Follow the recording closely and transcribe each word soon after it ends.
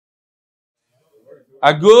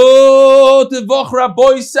A good Woche,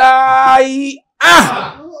 boysai.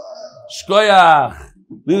 Shkoyach.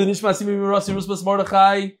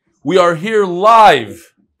 We are here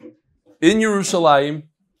live in Yerushalayim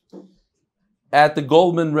at the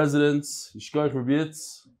Goldman residence. Shkoyach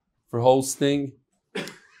Rabitz for hosting.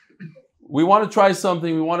 We want to try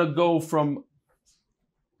something. We want to go from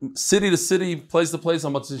city to city, place to place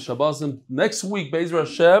on Motzei Shabbosim. Next week, Be'ezer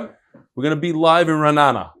Hashem, we're going to be live in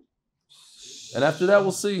Ranana. And after that,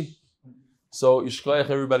 we'll see. So, Yishkoyach,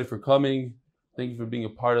 everybody, for coming. Thank you for being a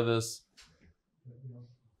part of this.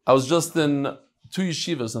 I was just in two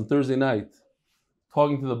yeshivas on Thursday night,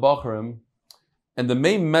 talking to the Bacharim, and the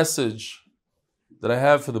main message that I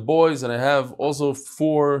have for the boys, and I have also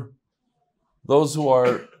for those who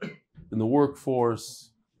are in the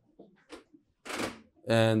workforce,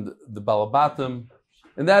 and the Balabatim,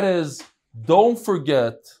 and that is, don't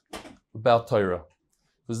forget about Torah.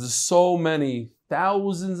 Because there's so many,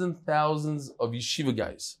 thousands and thousands of yeshiva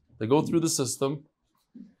guys that go through the system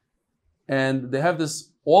and they have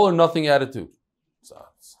this all or nothing attitude. So I've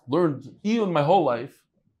learned Iyun my whole life,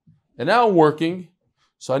 and now I'm working,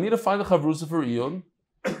 so I need to find a chavrusa for Iyun,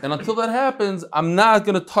 and until that happens, I'm not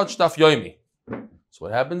going to touch Daf Yomi. So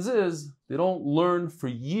what happens is, they don't learn for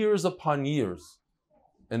years upon years,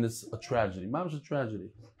 and it's a tragedy. Mama's a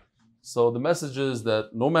tragedy. So the message is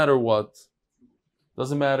that no matter what,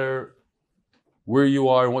 doesn't matter where you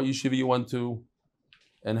are and what yeshiva you went to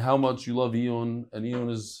and how much you love Iyun, and Iyun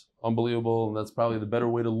is unbelievable, and that's probably the better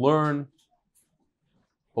way to learn.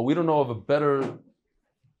 But we don't know of a better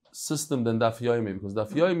system than Daf Yomi, because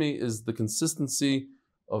Daf Yomi is the consistency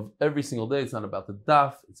of every single day. It's not about the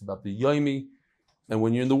Daf, it's about the Yomi. And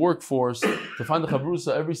when you're in the workforce, to find the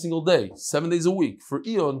Chavrusa every single day, 7 days a week, for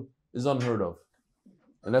Iyun is unheard of.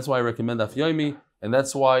 And that's why I recommend Daf Yomi. And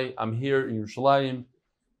that's why I'm here in Yerushalayim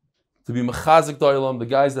to be mechazik d'olam, the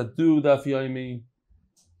guys that do Daf Yomi.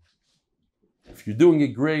 If you're doing it,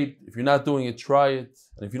 great. If you're not doing it, try it.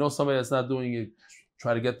 And if you know somebody that's not doing it,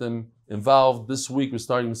 try to get them involved. This week we're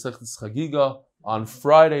starting Masechtas Chagiga on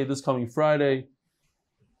Friday, this coming Friday.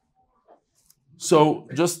 So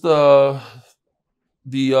just the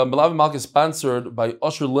Malavi Malka is sponsored by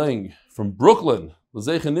Usher Lang from Brooklyn.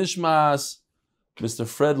 L'zeicha Nishmas, Mr.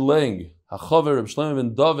 Fred Lang, Hachaver Reb Shlomo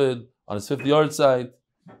ben David on his 50 yard side.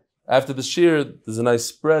 After the shir, there's a nice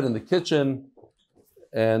spread in the kitchen,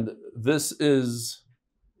 and this is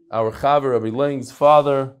our Chaver Rabbi Lang's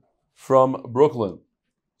father from Brooklyn.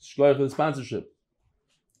 Shkoyach for the sponsorship.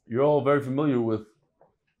 You're all very familiar with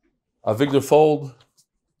Avigdor Fold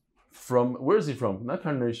from, where is he from? Not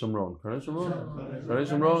Karnei Shomron. Karnei Shomron? Karnei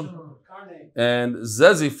Shomron? And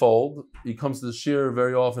Zezi Fold, he comes to the shir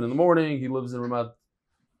very often in the morning. He lives in Ramat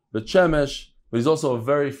Bet Shemesh, but he's also a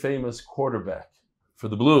very famous quarterback for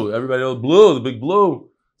the Blue. Everybody knows Blue, the big Blue.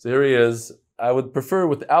 So here he is. I would prefer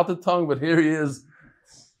without the tongue, but here he is.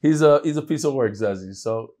 He's a piece of work, Zezi.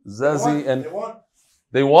 So Zezi and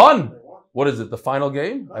they won. What is it? The final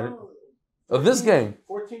game? Of this game?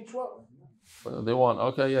 14-12. They won.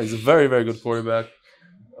 Okay, yeah, he's a very, very good quarterback.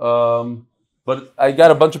 But I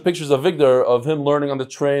got a bunch of pictures of Victor, of him learning on the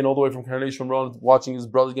train all the way from Karnei Shomron, watching his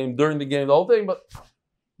brother's game, during the game, the whole thing, but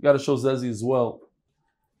you got to show Zezi as well.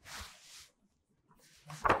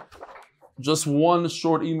 Just one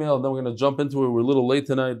short email, and then we're going to jump into it. We're a little late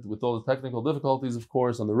tonight with all the technical difficulties, of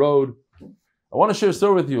course, on the road. I want to share a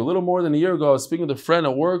story with you. A little more than a year ago, I was speaking with a friend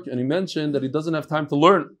at work, and he mentioned that he doesn't have time to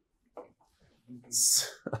learn.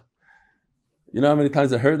 You know how many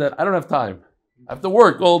times I heard that? I don't have time. I have to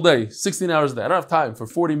work all day, 16 hours a day. I don't have time for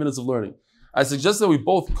 40 minutes of learning. I suggest that we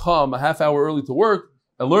both come a half hour early to work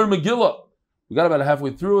and learn Megillah. We got about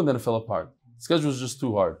halfway through, and then it fell apart. The schedule was just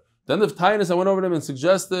too hard. Then the Tainus, I went over to him and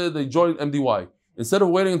suggested they join MDY. Instead of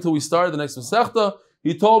waiting until we started the next Masechta,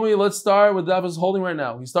 he told me, let's start with Davis holding right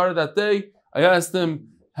now. He started that day. I asked him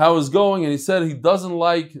how it was going, and he said he doesn't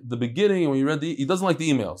like the beginning, and when he read he doesn't like the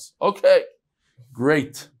emails. Okay,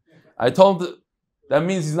 great. I told him that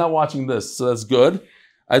means he's not watching this, so that's good.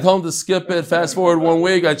 I told him to skip it, fast forward 1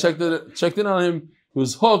 week. I checked in on him. He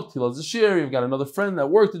was hooked. He loves the shir. We've got another friend at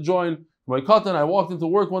work to join. My cotton, I walked into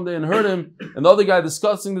work one day and heard him and the other guy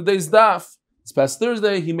discussing the day's daf. This past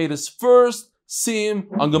Thursday, he made his first siyum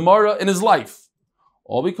on Gemara in his life.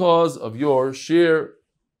 All because of your shir,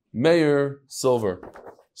 Meir Silver.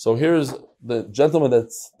 So here's the gentleman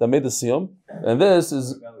that made the siyum. And this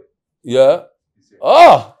is, yeah.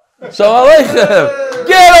 Oh! Shalom Aleichem!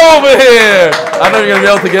 Get over here! I'm not even going to be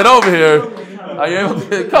able to get over here. Are you able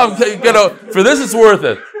to come, get over? For this, it's worth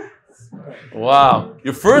it. Wow.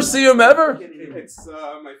 Your first siyum ever? It's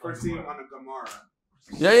my first siyum on a Gemara.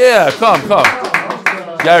 Yeah, come.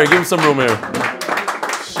 Gary, give him some room here.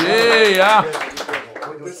 Gee, yeah.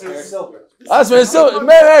 This is silver.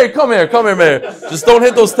 Hey, come here, Mayor. Just don't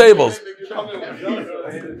hit those tables.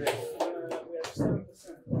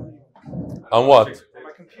 On what? On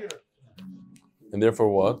my computer. And therefore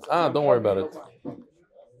what? Don't worry about it.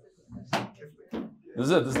 This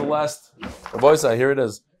is it. This is the last voice. Here it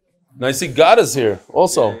is. Now you see God is here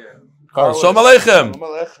also. Carl, Shalom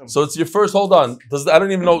Aleichem. So it's your first. Hold on. I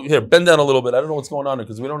don't even know. Here, bend down a little bit. I don't know what's going on here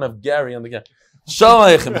because we don't have Gary on the game. Shalom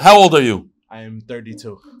Aleichem. How old are you? I am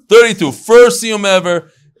 32. 32. First Siyum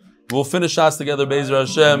ever. We'll finish shots together. Be'ezer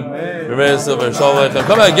Hashem. Shalom Aleichem.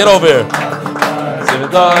 Come on, get over here.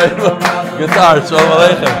 Guitar. Shalom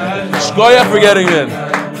Aleichem. Shkoyach for getting in.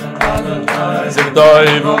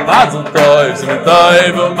 Simitoy, Mazel Tov,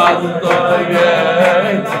 Simitoy, Mazel Tov,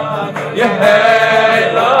 Yehei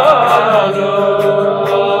Lanu,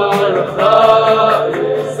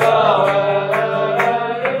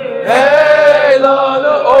 Hey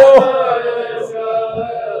Lanu,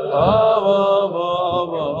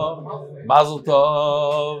 Mazel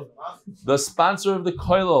Tov. The sponsor of the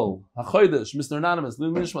Koilel, HaChodesh, Mr. Anonymous,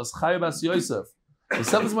 Lil Nishmas, Chayav Bas Yosef. The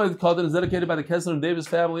seventh month Kaddish is dedicated by the Kessler and Davis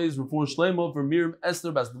families. Refor Shleimo for Miriam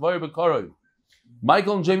Esther Bas Dvoyer Bekarov.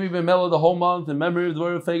 Michael and Jamie Ben Mela the whole month in memory of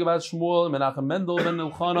Dvoyer Fegabat Shmuel and Menachem Mendel Ben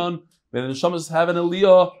Elchanan. May the Neshamas have an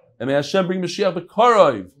Aliyah and may Hashem bring Mashiach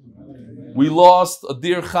Bekarov. We lost a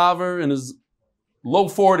dear Chaver in his low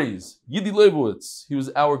 40s. Yidi Leibowitz. He was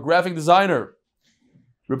our graphic designer.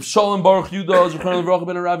 Reb Shalom Baruch Yudah, Zechron Levrach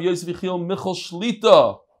Ben Rav Yosef Yechiel Michal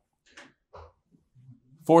Shlita.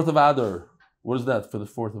 4th of Adar. What is that for the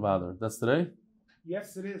 4th of Adar? That's today?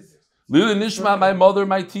 Yes, it is. Lili Nishma, my mother,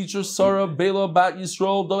 my teacher, Sarah, Bela, Bat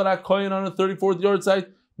Yisrael, Dorak Kohen on the 34th yard site.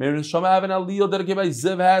 Mary Nishama have an Aliyah dedicated by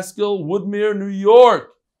Zev Haskell, Woodmere, New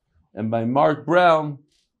York. And by Mark Brown.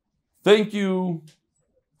 Thank you.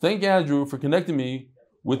 Thank Andrew for connecting me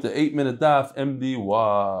with the 8-minute daf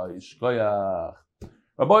MDY. Shkoyach.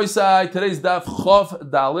 Rabbi Isai, today's daf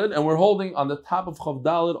Chav Dalid, and we're holding on the top of Chav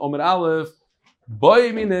Dalid, Omer Aleph,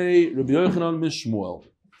 Boy Minei Rabbi Yochanan Mishmuel.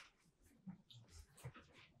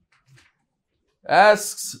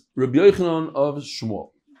 Asks Rabbi Yochanan of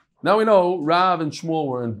Shmuel. Now we know Rav and Shmuel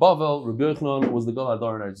were in Bavel. Rabbi Yochanan was the Gadol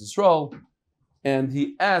Hadar in Eretz Yisrael, and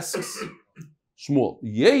he asks Shmuel,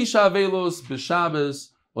 Yesh Avelos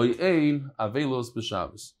b'Shabbos or Yein Avelos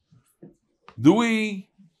b'Shabbos? Do we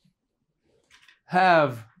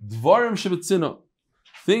have Dvarim Shebetzina,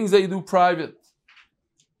 things that you do private?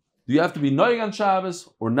 Do you have to be noig on Shabbos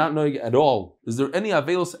or not noig at all? Is there any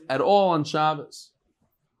avelos at all on Shabbos?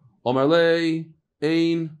 Omar lei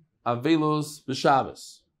ein avelos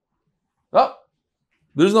b'Shabbos. Oh,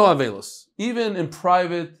 there's no avelos. Even in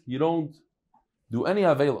private, you don't do any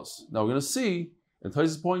avelos. Now we're going to see, and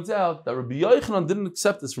Taisus points out that Rabbi Yochanan didn't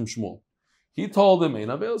accept this from Shmuel. He told him, ein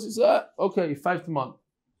avelos. He said, okay, 5 to 1.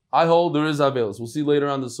 I hold there is avelos. We'll see later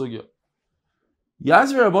on the sugya.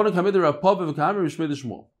 Yazir Rabbanu Kamid Rapav v'Kamir Rishmei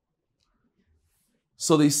Shmuel.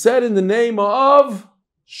 So they said in the name of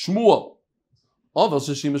Shmuel, if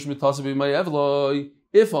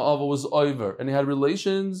a Ava was over and he had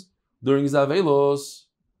relations during his Avelos,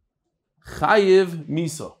 Chayiv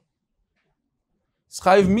Misa. It's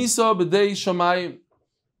Chayiv Misa b'dei Shamayim.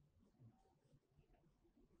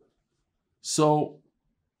 So,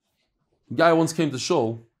 a guy once came to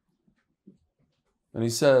Shul and he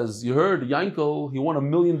says, you heard Yankel, he won $1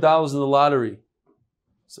 million in the lottery.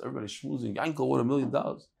 So everybody's schmoozing. Yankel won $1 million.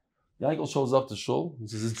 Yankel shows up to Shul. He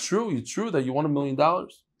says, it's true that you won $1 million?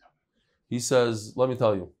 He says, let me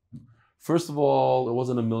tell you. First of all, it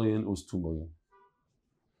wasn't $1 million, it was $2 million.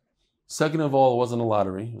 Second of all, it wasn't a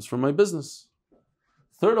lottery. It was from my business.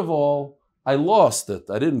 Third of all, I lost it.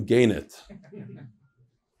 I didn't gain it.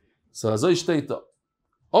 So,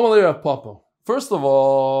 Papa. First of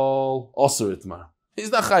all, Osir Itmar.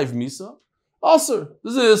 He's not Chayiv Misa. Osir.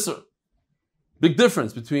 This is Isser. Big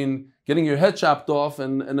difference between getting your head chopped off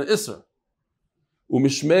and an Isser.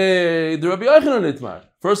 Umishmei the Rabbi Yochanan Itmar.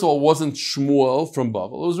 First of all, it wasn't Shmuel from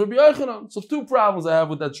Bavel. It was Rabbi Yochanan. So 2 problems I have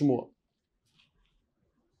with that Shmuel.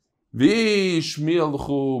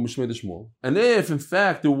 And if in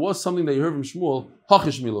fact there was something that you heard from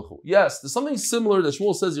Shmuel, yes, there's something similar that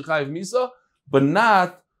Shmuel says Yechayiv Misa, but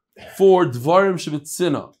not for Dvarim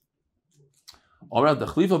Shebetzina. Amar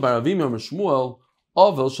Dachlifa Baravim Amar Shmuel,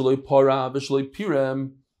 Avel Shaloi Para V'Shaloi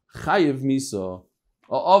Pirem Chayiv Misa.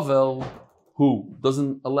 Avel who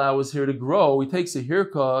doesn't allow his hair to grow, he takes a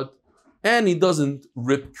haircut, and he doesn't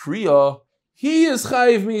rip Kriya, he is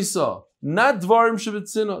Chayiv Misa. Not Dvarim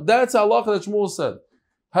Shebetzina. That's halacha that Shmuel said.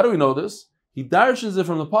 How do we know this? He darshins it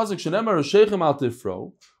from the pasuk Shenemar Sheichem al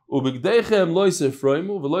Tifro, Ubigdeichem Lois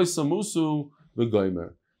Efraimu V'Lois Samusu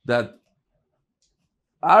V'Goymer. that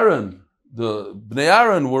Aaron, the Bnei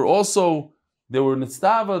Aaron, they were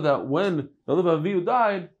nitztava that when Nadav and Avihu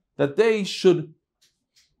died, that they should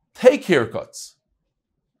take haircuts.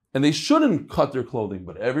 And they shouldn't cut their clothing,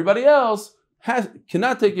 but everybody else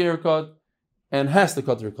cannot take a haircut and has to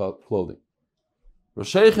cut their clothing.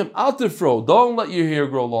 Roshechem al tifro, don't let your hair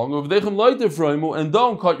grow long. Uvdechem lo tifroimu, and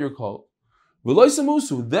don't cut your coat. V'lo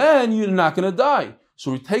yisamusu, then you're not going to die.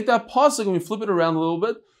 So we take that pasuk and we flip it around a little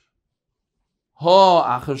bit.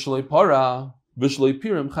 Ha acher shlei para v'shlei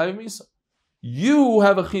pirim chayav misa. You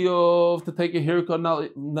have a chiyuv to take a haircut.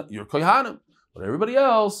 You're kohanim, but everybody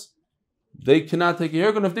else, they cannot take a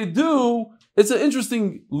haircut. If they do, it's an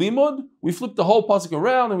interesting limud. We flip the whole pasuk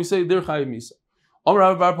around and we say they're chayav misa.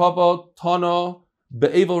 Amar Bar Papa Tana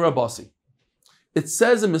be'evel rabasi. It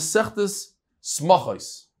says in Masechtas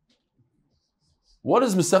Smachos. What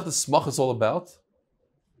is Masechtas Smachos all about?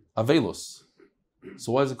 Avelus.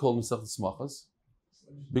 So why is it called Masechtas Smachos?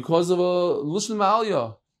 Because of a Lashon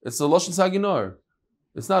Ma'aliyah. It's a Lashon Saginar.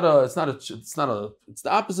 It's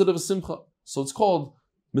the opposite of a Simcha. So it's called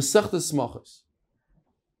Masechtas Smachos.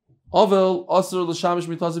 Avel Asr L'Shamish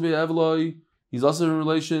Mitazi Be'evloi. He's also in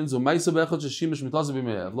relations. Umaysa Bechad Sheshimish Mitazi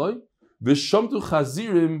Be'evloi. V'shamtu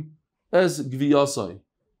Chazirim as Gviyasai.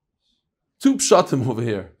 Two pshatim over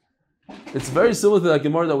here. It's very similar to that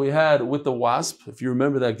Gemara that we had with the wasp. If you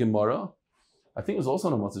remember that Gemara, I think it was also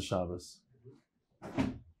on a Matzah Shabbos.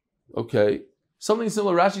 Okay, something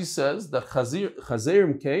similar. Rashi says that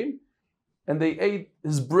Chazirim came and they ate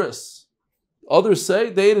his bris. Others say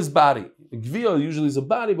they ate his body. Gviya usually is a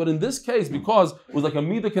body, but in this case, because it was like a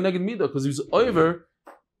midah connected midah, because he was over,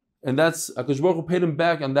 and that's HaKadosh Baruch Hu paid him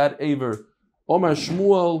back on that aver. Omar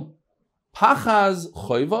Shmuel Pachaz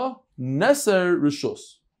Choiva Neser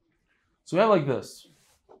Rishus. So we have like this.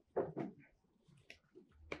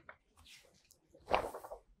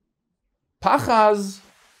 Pachaz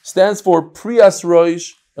stands for Priyas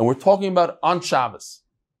Roish, and we're talking about on Shabbos.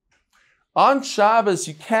 On Shabbos,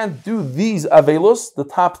 you can't do these Avelos, the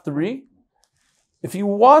top three. If you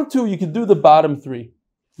want to, you can do the bottom three.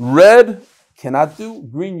 Red, cannot do.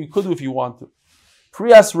 Green, you could do if you want to.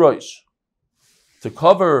 Priyas Roish, to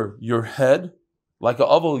cover your head, like a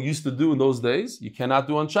Avel used to do in those days, you cannot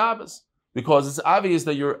do on Shabbos. Because it's obvious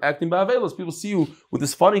that you're acting by Avelos. People see you with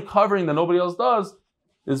this funny covering that nobody else does,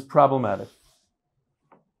 is problematic.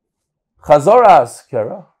 Chazoras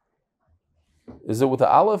Kera. Is it with the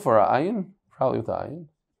aleph or a ayin? Probably with the ayin.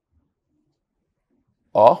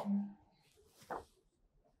 Oh.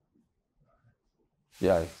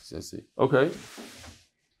 Yeah, I see. Okay.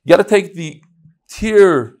 You got to take the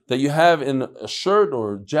tier that you have in a shirt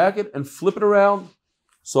or jacket and flip it around.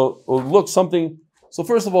 So it'll look something. So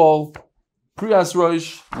first of all, Priyas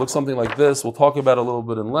Roish looks something like this. We'll talk about it a little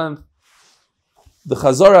bit in length. The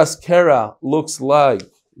Chazaras Kera looks like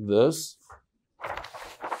this.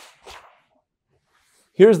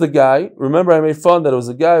 Here's the guy. Remember, I made fun that it was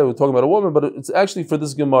a guy who was talking about a woman, but it's actually for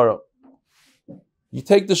this Gemara. You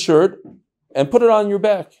take the shirt and put it on your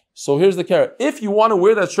back. So here's the Kera. If you want to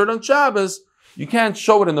wear that shirt on Shabbos, you can't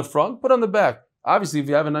show it in the front. Put it on the back. Obviously, if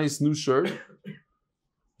you have a nice new shirt, you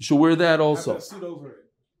should wear that also. Suit over it.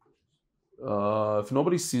 If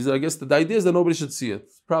nobody sees it, I guess the idea is that nobody should see it.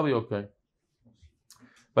 It's probably okay.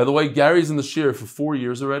 By the way, Gary's in the shir for 4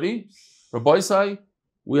 years already. Rabbi Isai,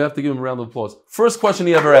 we have to give him a round of applause. First question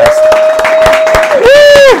he ever asked.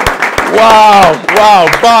 Wow,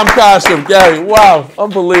 bomb kashem, Gary, wow,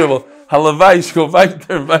 unbelievable. Halavai, go weiter,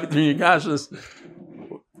 Yikashas.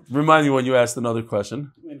 Remind me when you asked another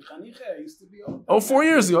question. When Chanicha used to be open. Oh, 4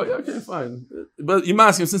 years ago. Yeah, okay, fine. But you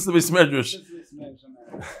ask him since the Beis Medrash.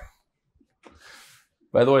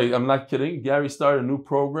 By the way, I'm not kidding. Gary started a new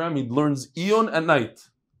program. He learns Eon at night.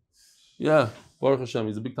 Yeah, Baruch Hashem,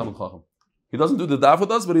 he's a big Talmud Chacham. He doesn't do the daf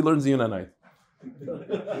with us, but he learns Eon at night.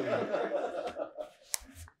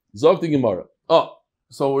 Zog the Gemara. Oh,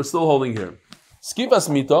 so we're still holding here. Skivas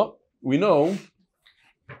Mita, we know,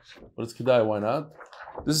 but it's Kedai, why not?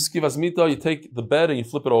 This is Skivas Mita, you take the bed and you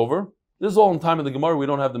flip it over. This is all in time of the Gemara, we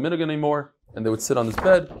don't have the minhag anymore, and they would sit on this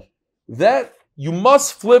bed. That, you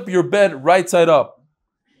must flip your bed right side up.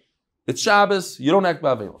 It's Shabbos, you don't act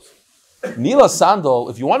ba'avelos. Nila sandal,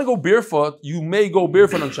 if you want to go barefoot, you may go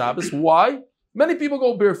barefoot on Shabbos. Why? Many people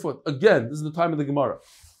go barefoot. Again, this is the time of the Gemara.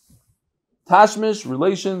 Tashmish,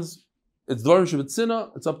 relations, it's Dvarim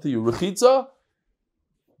Shevitzina, it's up to you. Rechitza,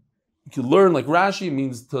 you can learn like Rashi,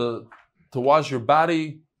 means to wash your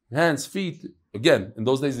body, hands, feet. Again, in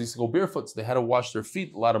those days they used to go barefoot, so they had to wash their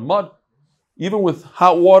feet, a lot of mud, even with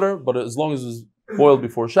hot water, but as long as it was boiled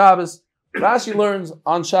before Shabbos. Rashi learns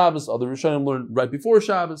on Shabbos, other Rishonim learn right before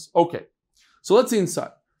Shabbos. Okay, so let's see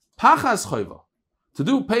inside. Pachas chayva. To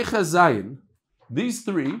do Peiches Zayin, these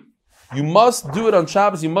three, you must do it on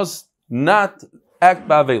Shabbos. You must not act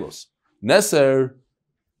ba'avelos. Neser,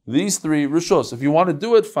 these three rishos. If you want to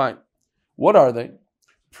do it, fine. What are they?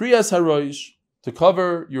 Priyas haroish, to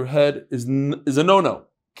cover your head is a no-no.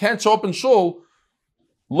 Can't show up in shul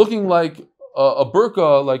looking like a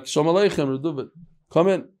burqa, like Shalom Aleichem or Duvet. Come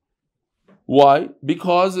in. Why?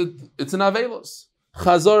 Because it's an avelos.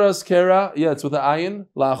 Chazoras kera, it's with the ayin,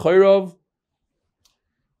 la'achayrov,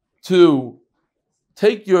 to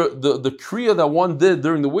take the kriya that one did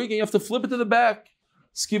during the week and you have to flip it to the back.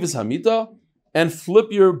 Skivas hamita, and flip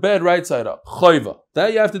your bed right side up. Chayva.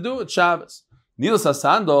 That you have to do at Shabbos. Nilas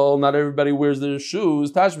hasandal, not everybody wears their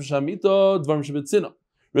shoes. Tash b'shamita, dvarim shebetzina.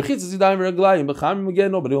 Rechitz zidayim reglayim, b'chamim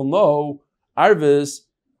again, nobody will know. Arvis,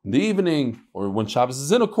 in the evening, or when Shabbos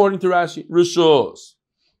is in, according to Rashi, Rishos.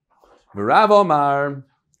 Rav Omar,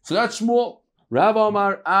 so that's Shmuel. Rav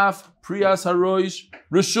Omar, af, priyas haroish,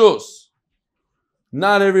 Rishos.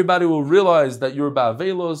 Not everybody will realize that you're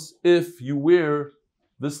ba'avelos if you wear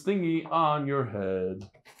this thingy on your head.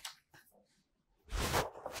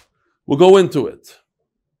 We'll go into it.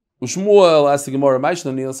 Ushmuel asked the Gemara,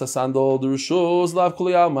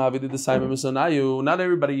 not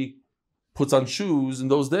everybody puts on shoes. In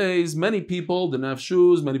those days, many people didn't have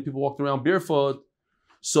shoes. Many people walked around barefoot.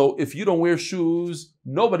 So if you don't wear shoes,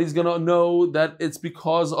 nobody's going to know that it's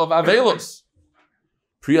because of avelos.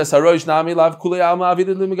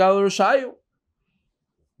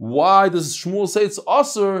 Why does Shmuel say it's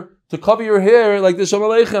usher to cover your hair like the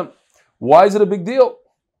Shalom Aleichem? Why is it a big deal?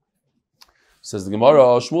 Says the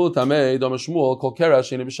Gemara, Shmuel Tamei, Dama Shmuel, Kol Kera,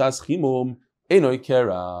 Sheine B'Shas Chimum, Einoi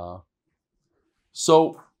Kera.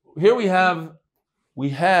 So here we have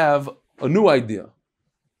a new idea.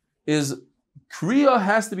 Is Kriya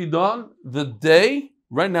has to be done the day,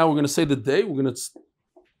 right now we're going to say the day, we're going to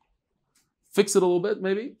fix it a little bit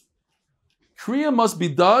maybe. Kriya must be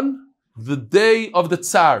done the day of the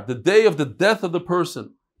tsar, the day of the death of the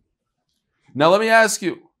person. Now let me ask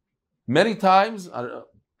you, many times, a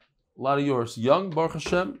lot of you are young, Baruch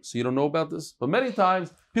Hashem, so you don't know about this, but many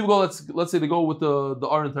times people go, let's say they go with the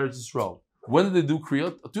Ar and Teretz Yisrael. When did they do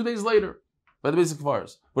Kriya? 2 days later, by the basic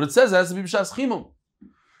Kfaras. But it says it has to be B'Shas Chimum.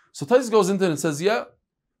 So Tais goes into it and says,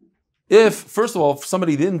 if, first of all, if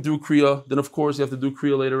somebody didn't do Kriya, then of course you have to do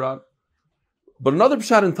Kriya later on. But another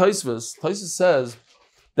Pshat in Taisvis says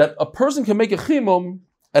that a person can make a Chimum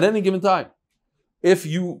at any given time. If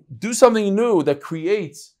you do something new that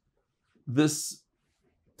creates this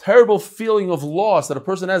terrible feeling of loss that a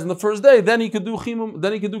person has in the first day, then he could do Chimum,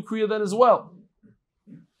 then he could do Kriya then as well.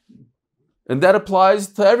 And that applies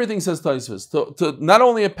to everything, says Taisvis, to not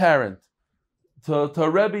only a parent, to a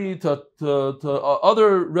Rebbe, to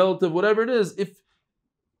other relative, whatever it is. If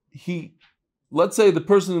let's say the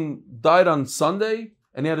person died on Sunday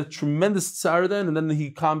and he had a tremendous tsar then, and then he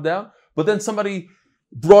calmed down, but then somebody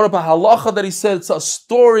brought up a halacha that he said, it's a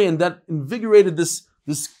story, and that invigorated this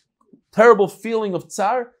terrible feeling of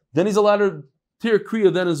tsar, then he's allowed to tear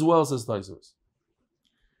kriya then as well, says Taisvis.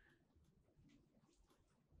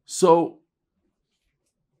 So,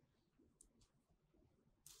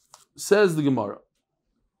 says the Gemara,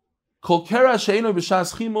 Kol kera she'eno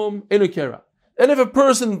b'shas chimum eno kera. And if a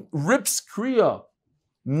person rips kriya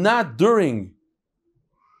not during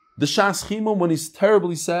the shas chimum when he's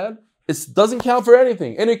terribly sad, it doesn't count for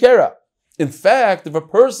anything. Eno kera. In fact, if a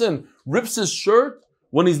person rips his shirt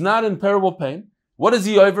when he's not in terrible pain, what is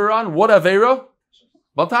he over on? What avera?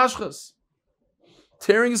 Baltashchas.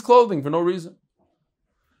 Tearing his clothing for no reason.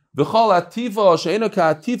 V'chol atifa she'eno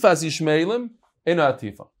ka'atifas yishmeilim eno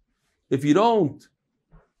atifa. If you don't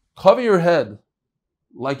cover your head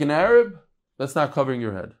like an Arab, that's not covering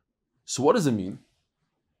your head. So what does it mean?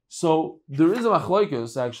 So there is a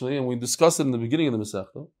machlokes actually, and we discussed it in the beginning of the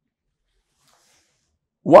Masechta.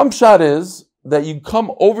 One pshat is that you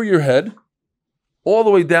come over your head all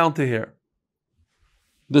the way down to here,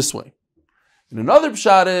 this way. And another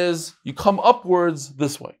pshat is you come upwards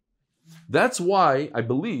this way. That's why I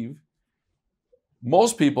believe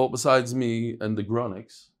most people, besides me and the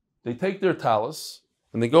Gronics, they take their talus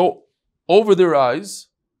and they go over their eyes.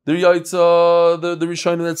 The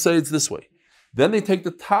Rishonim that say it's this way. Then they take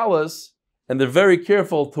the talus and they're very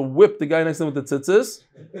careful to whip the guy next to them with the tzitzis.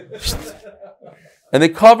 And they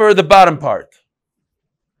cover the bottom part.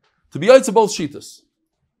 To be yaitza both shitas.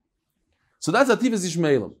 So that's atifas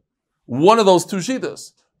yishmeilim. One of those two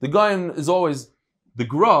shitas. The guy is always the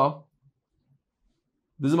gra.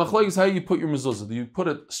 There's a machlokes how you put your mezuzah. Do you put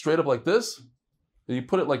it straight up like this? Or you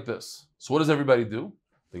put it like this? So what does everybody do?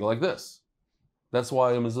 They go like this. That's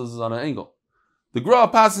why a mezuzah is on an angle. The gra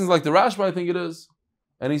passes like the Rashba, I think it is.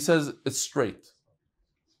 and he says it's straight.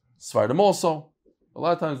 Svardim also. A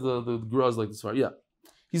lot of times the Guras like the Svardim. Yeah.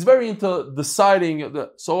 He's very into deciding.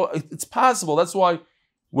 So it's possible. That's why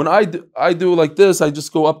when I do like this, I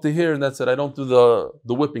just go up to here and that's it. I don't do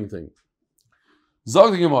the whipping thing.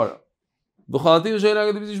 Zog the Gemara.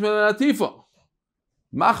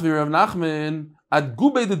 Machvir of Nachman at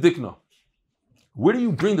Gube the Dikna. Where do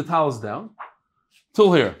you bring the towels down?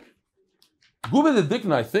 Till here. Gube the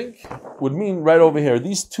Dikna, I think, would mean right over here.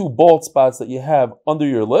 These two bald spots that you have under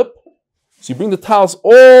your lip. So you bring the towels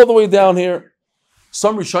all the way down here.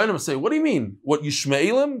 Some Rishonim say, what do you mean? What,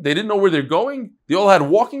 Yishmaelim? They didn't know where they're going? They all had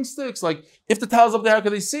walking sticks? Like, if the towel's up there, how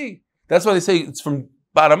can they see? That's why they say it's from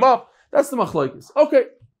bottom up. That's the machlokes. Okay.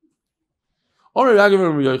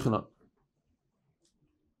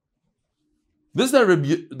 This is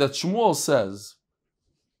that Shmuel says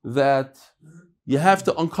that you have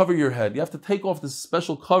to uncover your head. You have to take off this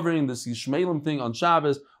special covering, this Yishmaelim thing on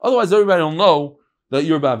Shabbos. Otherwise, everybody will know that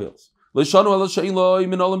you're Babils.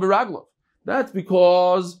 That's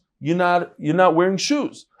because you're not wearing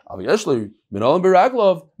shoes. Everybody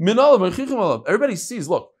sees,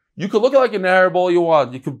 look, you could look like an Arab all you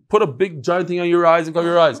want. You could put a big giant thing on your eyes and cover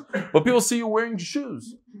your eyes. But people see you wearing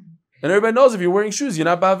shoes. And everybody knows if you're wearing shoes, you're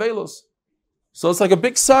not Ba'avelos. So it's like a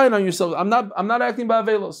big sign on yourself. I'm not acting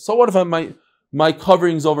Ba'avelos. So what if my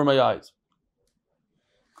covering's over my eyes?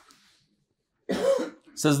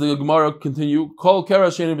 Says the Gemara, continue. Kol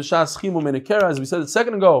kera she'ein b'shas chimu min kera. As we said a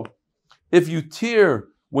second ago, if you tear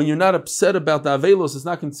when you're not upset about the avelos, it's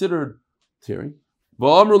not considered tearing.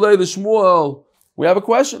 V'amru lei l'Shmuel. We have a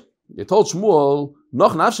question. They told Shmuel,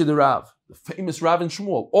 noch nafshi the Rav, the famous Rav and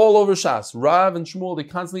Shmuel, all over Shas. Rav and Shmuel, they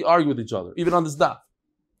constantly argue with each other, even on this daf.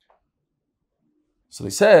 So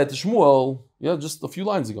they said to Shmuel, just a few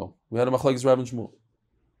lines ago, we had a machlekes Rav and Shmuel.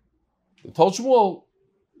 They told Shmuel,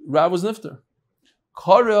 Rav was nifter.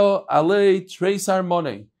 Kara alei treisar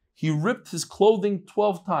money. He ripped his clothing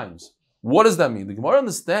 12 times. What does that mean? The Gemara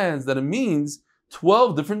understands that it means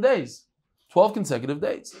 12 different days, 12 consecutive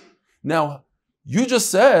days. Now, you just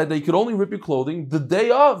said that you could only rip your clothing the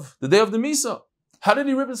day of the Misa. How did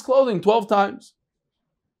he rip his clothing 12 times?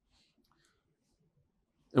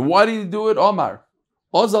 And why did he do it? Omar.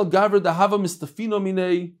 Ozal Gavr Dahava Mistafino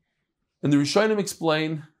Minei. And the Rishonim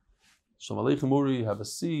explain, Shalom Aleichem Uri, have a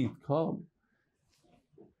seat, come.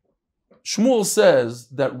 Shmuel says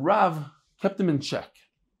that Rav kept him in check.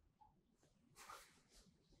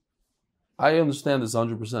 I understand this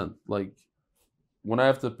 100%. Like, when I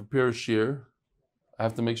have to prepare a shir, I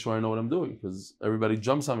have to make sure I know what I'm doing because everybody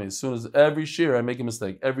jumps on me. As soon as every shir, I make a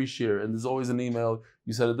mistake. Every shir. And there's always an email.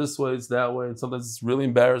 You said it this way, it's that way. And sometimes it's really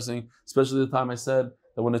embarrassing, especially the time I said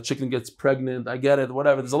that when a chicken gets pregnant, I get it,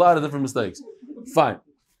 whatever. There's a lot of different mistakes. Fine.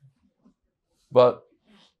 But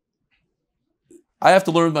I have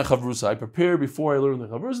to learn my chavrusa. I prepare before I learn the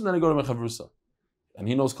chavrusa, and then I go to my chavrusa. And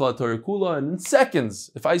he knows Kol HaTorah Kula, and in seconds,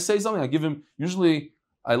 if I say something, I give him, usually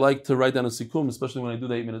I like to write down a sikum, especially when I do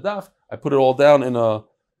the 8-minute daf. I put it all down in a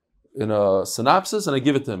synopsis, and I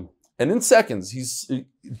give it to him. And in seconds, he's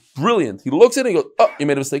brilliant. He looks at it and he goes, oh, you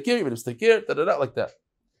made a mistake here, you made a mistake here, da-da-da, like that.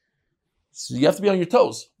 So you have to be on your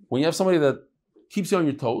toes. When you have somebody that keeps you on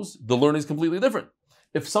your toes, the learning is completely different.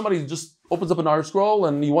 If somebody just opens up an R scroll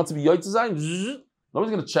and he wants to be Yoitz design, nobody's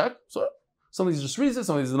going to check. So somebody just reads it,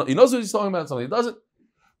 he knows what he's talking about, somebody doesn't.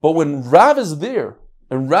 But when Rav is there,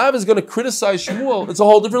 and Rav is going to criticize Shmuel, it's a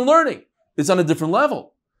whole different learning. It's on a different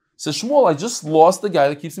level. Says Shmuel, I just lost the guy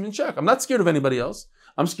that keeps him in check. I'm not scared of anybody else.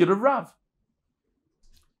 I'm scared of Rav.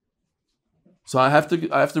 So I have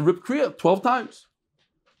to rip Kriya 12 times.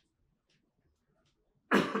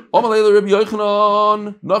 They told Rabbi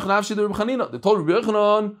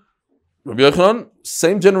Yochanan,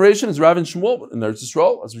 same generation as Rav and Shmuel in Eretz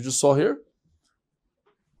Yisrael, as we just saw here.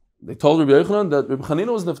 They told Rabbi Yochanan that Rabbi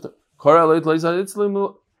Chanina was nifter.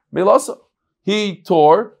 He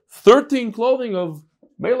tore 13 clothing of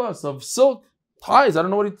melas, of silk, ties, I don't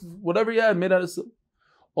know whatever he had made out of silk.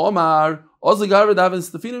 Omar, again, Rabbi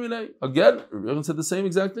Yochanan said the same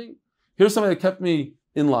exact thing. Here's somebody that kept me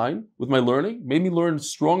in line with my learning, made me learn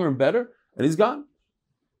stronger and better, and he's gone.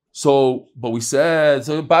 So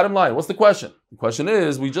bottom line, what's the question? The question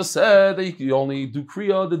is, we just said that you only do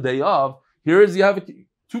Kriya the day of. Here is, you have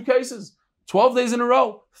 2 cases, 12 days in a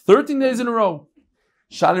row, 13 days in a row.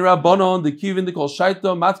 Shani Rabbanon, the Kivin, the Kol Shaita,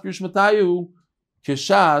 Matkrish Matayu,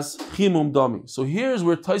 Keshas, Chimum Dami. So here's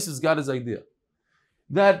where Taisus got his idea.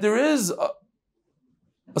 That there is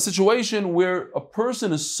a situation where a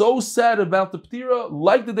person is so sad about the Ptira,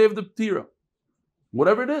 like the day of the Ptira.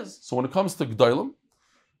 Whatever it is. So when it comes to G'dailim,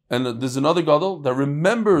 and there's another Gadol that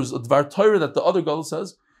remembers a Dvar Torah that the other Gadol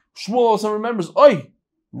says, Shmuel also remembers, Oi,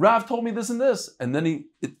 Rav told me this and this. And then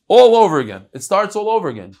all over again. It starts all over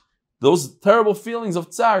again. Those terrible feelings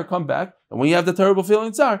of tsar come back. And when you have the terrible feeling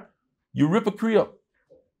of tsar, you rip a kriya.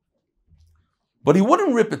 But he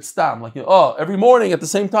wouldn't rip it stam, like, every morning at the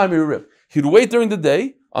same time he would rip. He'd wait during the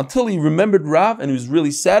day until he remembered Rav and he was really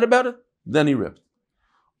sad about it, then he ripped.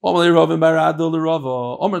 Ravin Barad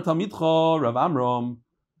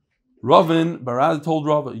told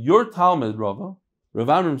Rava, your Talmud, Rava, Rav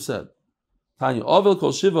Amram said, Tanya, Ovel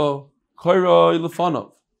Kol Shiva, Koiroi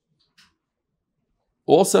Lefanov.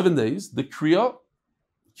 All 7 days, the Kriya,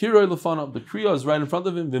 Kiroi Lefanov, the Kriya is right in front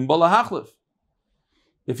of him, Vimbala Hachlif.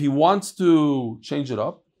 If he wants to change it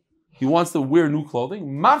up, he wants to wear new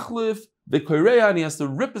clothing, Machlif, the Koireya, and he has to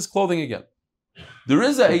rip his clothing again. There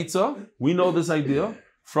is a Eitzah, we know this idea,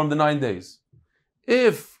 from the 9 days.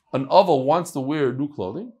 If an Ovel wants to wear new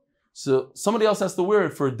clothing, so somebody else has to wear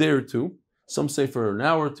it for a day or two. Some say for an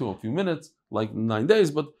hour or two, a few minutes, like 9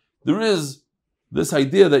 days, but there is this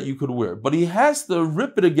idea that you could wear. But he has to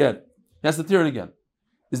rip it again. He has to tear it again.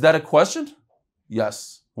 Is that a question?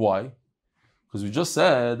 Yes. Why? Because we just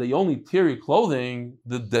said that you only tear your clothing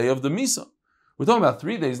the day of the Misa. We're talking about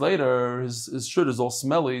 3 days later, his shirt is all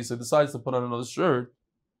smelly, so he decides to put on another shirt,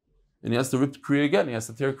 and he has to rip the Kriya again, he has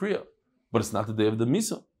to tear Kriya. But it's not the day of the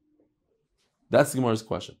Misa. That's the Gemara's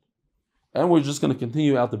question. And we're just going to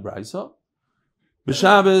continue out the Braisa.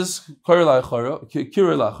 B'Shabbos, Kirei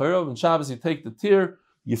La'acharav. In Shabbos, you take the tear,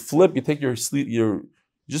 you flip, you take your sleeve, you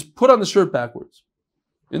just put on the shirt backwards.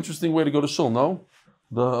 Interesting way to go to shul, no?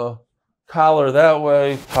 The collar that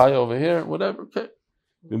way, tie over here, whatever, okay.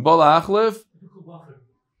 Bimbala Achlif.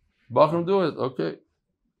 Bachrim do it, okay.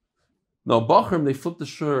 No, Bachrim, they flip the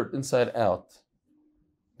shirt inside out.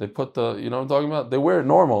 They put you know what I'm talking about? They wear it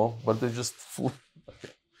normal, but they just flip.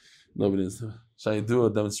 Okay. Nobody is. Shall I do a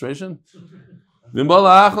demonstration?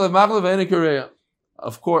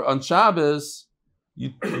 Of course, on Shabbos,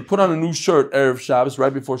 you put on a new shirt, Erev Shabbos,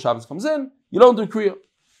 right before Shabbos comes in. You don't do Kriya.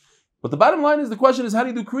 But the bottom line is, the question is, how do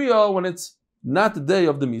you do Kriya when it's not the day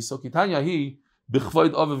of the Misa?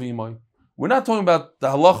 We're not talking about the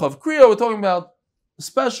halacha of Kriya, we're talking about the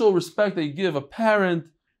special respect that you give a parent,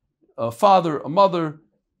 a father, a mother,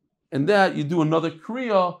 and that you do another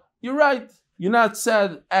Kriya. You're right. You're not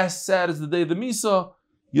sad as the day of the Misa.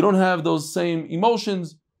 You don't have those same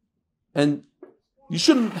emotions. And you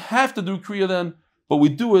shouldn't have to do Kriya then, but we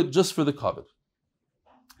do it just for the kavod.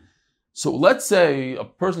 So let's say a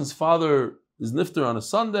person's father is nifter on a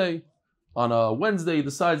Sunday, on a Wednesday he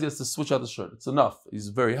decides he has to switch out the shirt. It's enough. He's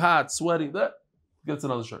very hot, sweaty, that gets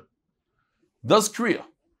another shirt. Does Kriya.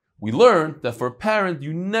 We learned that for a parent,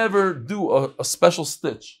 you never do a special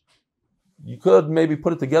stitch. You could maybe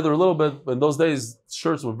put it together a little bit, but in those days,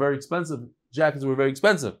 shirts were very expensive, jackets were very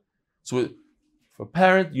expensive. So for a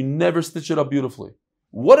parent, you never stitch it up beautifully.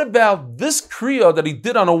 What about this Kriya that he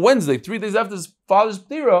did on a Wednesday, 3 days after his father's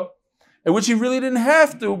Ptira, in which he really didn't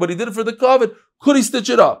have to, but he did it for the kavod? Could he stitch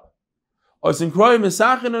it up? Could he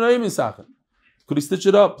stitch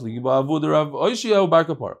it up?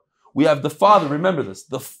 We have the father, remember this,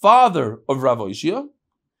 the father of Rav Oishia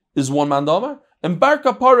is one mandamar, and Bar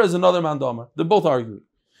Kapara is another mandamar. They're both arguing.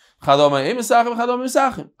 I don't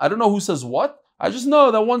know who says what. I just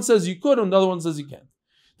know that one says you could and the other one says you can't.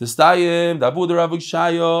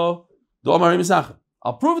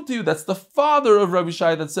 I'll prove it to you. That's the father of Rav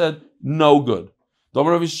Yishaya that said no good.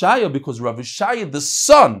 Because Rav Yishaya, the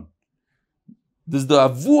son, there's the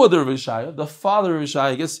Avu of Rav Yishaya, the father of Rav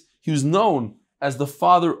Yishaya. I guess he was known as the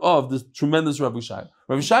father of this tremendous Rav Yishaya.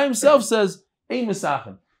 Rav Yishaya himself says, Ein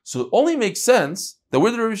Misachin. So it only makes sense that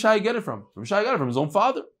where did Rav Yishaya get it from? Rav Yishaya got it from his own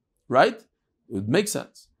father, right? It would make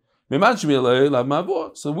sense. So we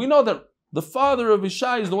know that the father of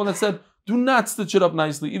Yishai is the one that said, do not stitch it up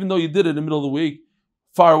nicely, even though you did it in the middle of the week,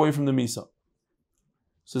 far away from the Misa.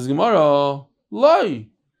 Says Gemara,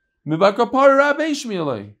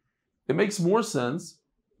 it makes more sense.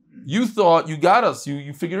 You thought you got us,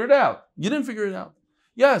 you figured it out. You didn't figure it out.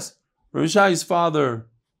 Yes, Rav Yishai's father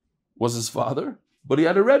was his father, but he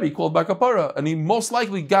had a Rebbe called Bar Kapara, and he most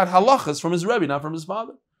likely got halachas from his Rebbe, not from his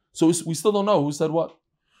father. So we still don't know who said what.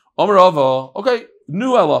 Amar Rava, okay,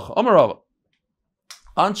 new halacha. Amar Rava,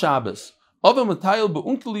 on Shabbos, Ava Matayil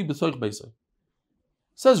be'unkeli b'soich beisay.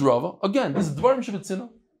 Says Rava, again, this is Dvarim Shebetzina.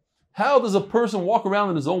 How does a person walk around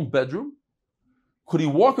in his own bedroom? Could he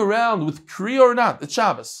walk around with Kriya or not? It's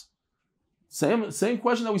Shabbos. Same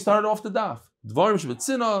question that we started off the daf. Dvarim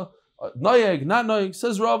Shebetzina, Noyeg, not Noyeg.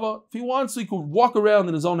 Says Rava, if he wants to, he could walk around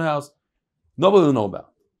in his own house. Nobody will know about.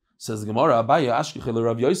 Says the Gemara, Abaya Ashkichel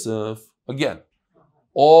Rav Yosef. Again,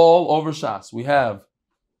 all over Shas, we have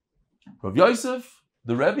Rav Yosef,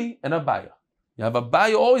 the Rebbe, and Abaya. You have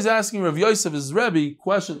Abaye always asking Rav Yosef, his Rebbe,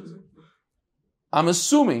 questions. I'm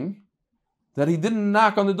assuming that he didn't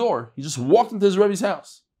knock on the door. He just walked into his Rebbe's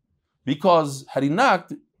house. Because had he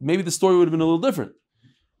knocked, maybe the story would have been a little different.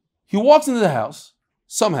 He walks into the house,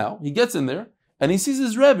 somehow, he gets in there, and he sees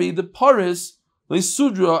his Rebbe, the Paris,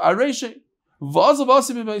 Leisudra, Areshe,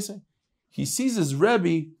 Vazavasi. He sees his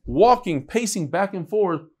Rebbe walking, pacing back and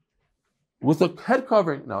forth with a head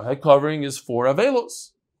covering. Now, head covering is for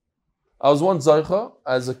Avelos. I was one Zaycha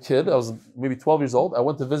as a kid, I was maybe 12 years old. I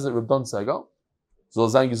went to visit Reb Don Segal.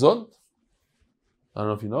 Zolzang Gesund. I don't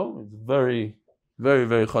know if you know. He's a very, very,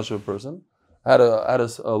 very chashuv person. I had a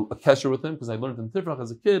kesher with him because I learned in Tifrach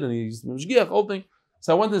as a kid, and he's Mishgiach, whole thing.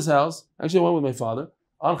 So I went to his house. Actually, I went with my father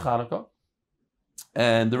on Hanukkah,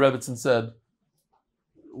 and the Rebbitzin said,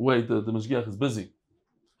 "Wait, the Mishgiach is busy."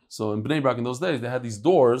 So in Bnei Brak in those days, they had these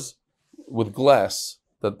doors with glass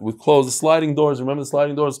that would close. The sliding doors. Remember the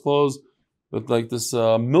sliding doors close with like this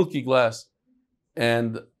milky glass,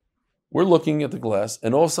 and we're looking at the glass,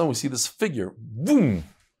 and all of a sudden we see this figure, boom,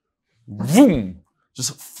 boom,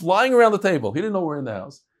 just flying around the table. He didn't know we're in the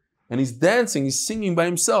house. And he's dancing, he's singing by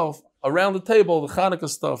himself around the table, the Hanukkah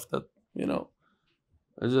stuff that,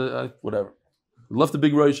 whatever. He left a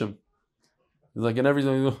big roshim. He's like in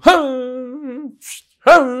everything, he goes,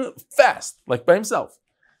 fast, like by himself.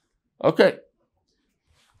 Okay.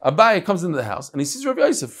 Abaye comes into the house and he sees Rav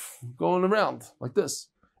Yosef going around like this.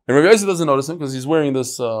 And Rav Yosef doesn't notice him because he's wearing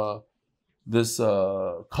this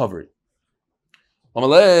covering.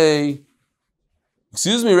 Amalei,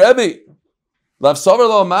 excuse me, Rebbe. What are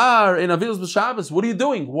you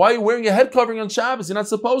doing? Why are you wearing a head covering on Shabbos? You're not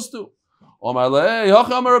supposed to.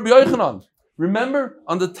 Remember,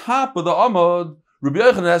 on the top of the Amud, Rabbi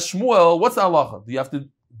Yochanan has Shmuel. What's the halacha? Do you have to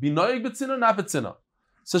be noyeg b'tzina, not b'tzina?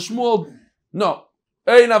 So Shmuel, no.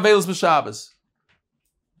 Ein avelos b'Shabbos.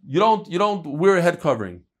 You don't wear a head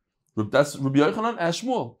covering. That's Rabbi Yochanan as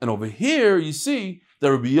Shmuel. And over here, you see that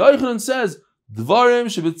Rabbi Yochanan says, Dvarim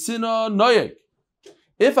shebetzina noyeg.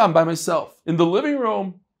 If I'm by myself in the living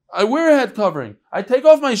room, I wear a head covering. I take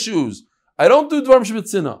off my shoes. I don't do dvarim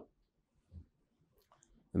shebetzina.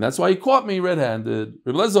 And that's why he caught me red-handed.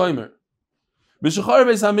 Rabbi Lezoimer. B'shachar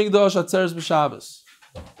beis hamikdash atzeres b'Shabbos.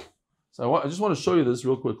 So I just want to show you this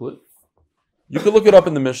real quickly. You can look it up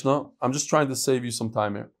in the Mishnah. I'm just trying to save you some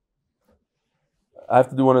time here. I have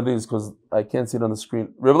to do one of these because I can't see it on the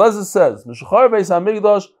screen. Rabbi Lezer says, B'shachar beis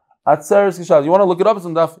hamikdash atzeres b'Shabbos. You want to look it up? It's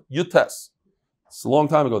on Daf Yutes. It's a long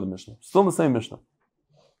time ago, the Mishnah. Still in the same Mishnah.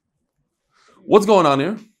 What's going on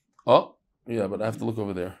here? Oh, yeah, but I have to look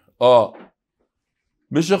over there. Oh.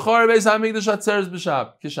 Mishachar beis hamikdash atzeres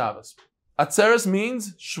b'Shabbos. Atzeres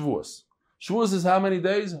means Shavuos. Shavuos is how many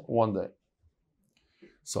days? 1 day.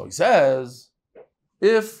 So he says,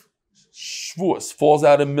 if Shavuos falls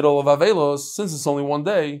out in the middle of Avelos, since it's only 1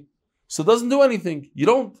 day, so it doesn't do anything. You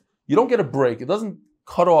don't get a break. It doesn't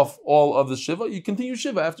cut off all of the Shiva. You continue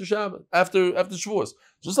Shiva after Shabbat, after Shavuos.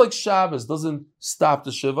 Just like Shabbos doesn't stop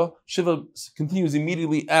the Shiva. Shiva continues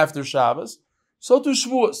immediately after Shabbos. So too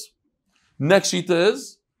Shavuos. Next shita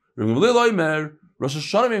is Rosh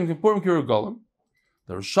Hashanah Yom Kippur Kirugalim.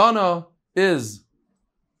 The Rosh Hashanah is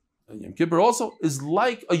Yom Kippur also is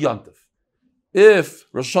like a Yontif. If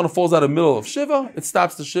Rosh Hashanah falls out of the middle of Shiva, it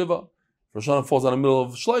stops the Shiva. If Rosh Hashanah falls out of the middle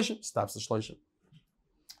of Shloshim, it stops the Shloshim.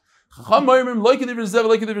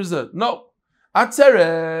 No.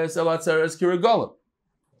 Atzeres el atzeres kirugalim.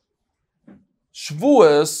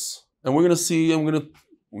 Shavuos, and we're going to see,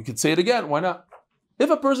 we could say it again. Why not? If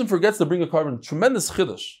a person forgets to bring a carbon, tremendous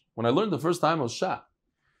chiddush. When I learned the first time, I was shocked.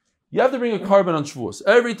 You have to bring a carbon on Shavuos.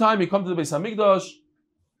 Every time you come to the Beis Hamikdash,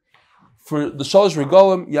 for the Shalosh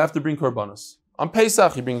Regalim, you have to bring karbanos. On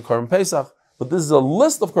Pesach, you bring a carbon Pesach. But this is a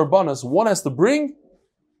list of karbanos one has to bring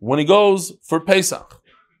when he goes for Pesach.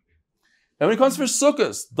 And when it comes for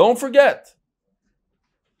Sukkot, don't forget.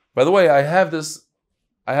 By the way, I have this.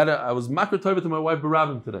 I was makar tova to my wife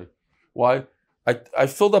Barabim today. Why? I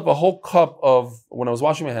filled up a whole cup of, when I was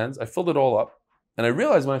washing my hands, I filled it all up. And I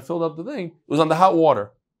realized when I filled up the thing, it was on the hot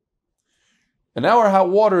water. And now our hot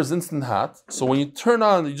water is instant hot. So when you just turn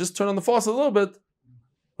on the faucet a little bit,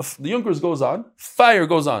 the Yunkers goes on, fire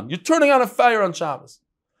goes on. You're turning on a fire on Shabbos.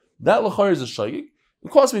 That l'chayr is a shaygig. It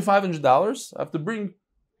cost me $500. I have to bring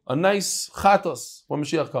a nice chatos when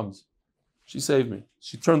Mashiach comes. She saved me.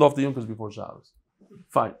 She turned off the Yunkers before Shabbos.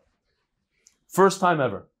 Fine. First time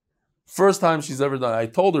ever. First time she's ever done it. I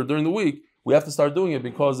told her during the week, we have to start doing it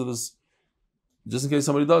because of this. Just in case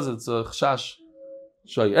somebody does it, it's a chashash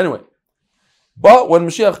shaygig. Anyway. But when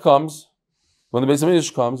Mashiach comes, when the Beis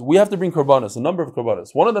Hamikdash comes, we have to bring karbanos, a number of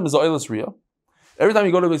karbanos. One of them is Oilas Riyah. Every time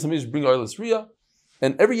you go to the Beis Hamikdash, bring Oilas Riyah.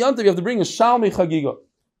 And every Yontif you have to bring a Shalmi Chagiga.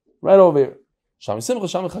 Right over here. Shalmi Simcha,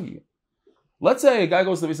 Shalmi Chagiga. Let's say a guy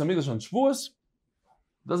goes to the Beis HaMikdash on Shavuos,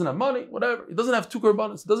 doesn't have money, whatever. He doesn't have 2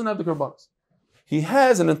 korbanos. He doesn't have the korbanos. He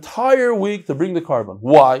has an entire week to bring the korban.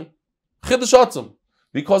 Why? Chiddush Atzum.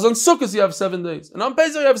 Because on Sukkot you have 7 days. And on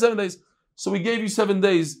Pesach you have 7 days. So we gave you 7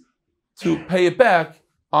 days to pay it back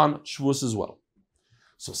on Shavuos as well.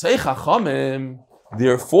 So say Chachamim,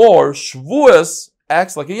 therefore Shavuos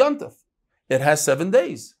acts like a Yontif. It has 7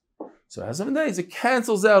 days. So it has 7 days. It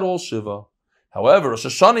cancels out all Shiva. However, Rosh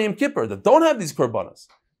Hashanah and Yom Kippur that don't have these korbanos,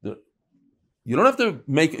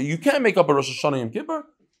 you can't make up a Rosh Hashanah and Yom Kippur.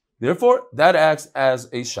 Therefore, that acts as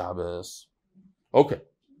a Shabbos. Okay.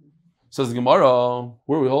 Says the Gemara,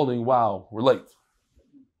 where are we holding? Wow, we're late.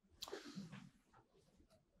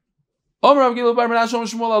 The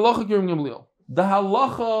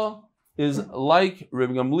halacha is like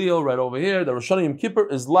Rabbi Gamliel right over here. The Rosh Hashanah Yom Kippur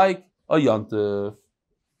is like a Yontif.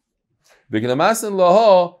 This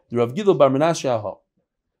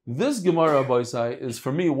Gemara, Boisai, is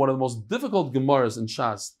for me one of the most difficult Gemaras in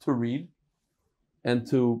Shas to read and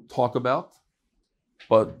to talk about.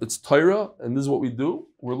 But it's Torah, and this is what we do.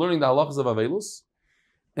 We're learning the halachas of Avelus.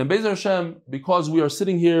 And Be'ez Hashem, because we are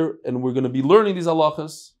sitting here and we're going to be learning these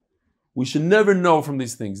halachas, we should never know from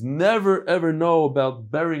these things. Never, ever know about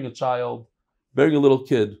burying a child, burying a little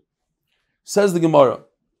kid. Says the Gemara.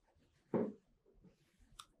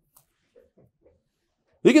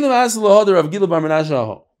 The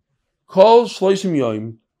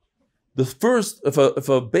first, if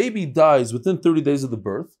a baby dies within 30 days of the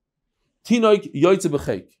birth, Tinoik yoytze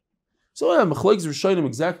b'cheik. So Machlekes Rishonim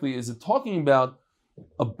exactly, is it talking about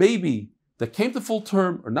a baby that came to full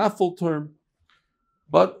term or not full term?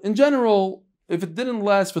 But in general, if it didn't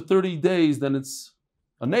last for 30 days, then it's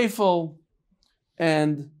a nafel,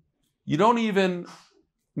 and you don't even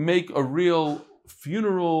make a real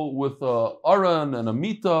funeral with a aran and a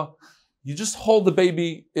mita. You just hold the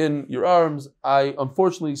baby in your arms. I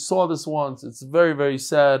unfortunately saw this once. It's very, very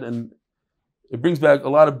sad, and it brings back a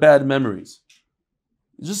lot of bad memories.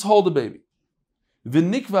 You just hold the baby.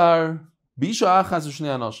 V'nikvar b'isha achas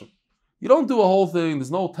v'shnei anashim. You don't do a whole thing.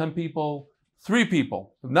 There's no 10 people, 3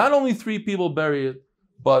 people. Not only 3 people bury it,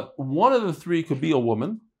 but one of the 3 could be a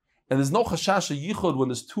woman, and there's no chashash yichud when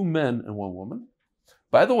there's 2 men and 1 woman.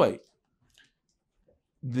 By the way,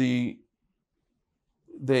 what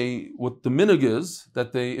the minhag is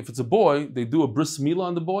that if it's a boy, they do a bris milah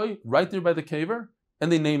on the boy right there by the caver,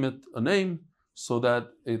 and they name it a name so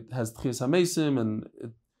that it has tchias hamesim, and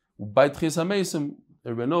by tchias hamesim,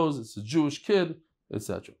 everybody knows it's a Jewish kid,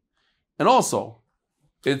 etc. And also,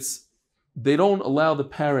 they don't allow the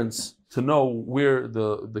parents to know where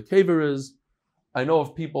the caver is. I know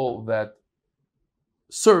of people that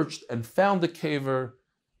searched and found the caver,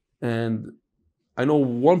 and I know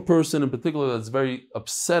one person in particular that's very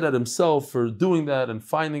upset at himself for doing that and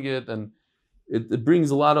finding it, and it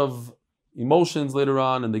brings a lot of emotions later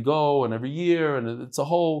on, and they go, and every year, and it's a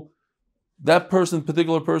whole,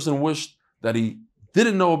 particular person wished that he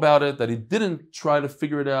didn't know about it, that he didn't try to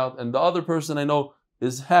figure it out, and the other person I know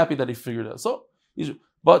is happy that he figured it out. So,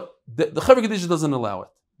 but the Chevra Kedisha doesn't allow it.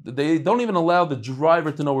 They don't even allow the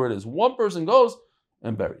driver to know where it is. One person goes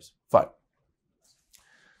and buries. Fine.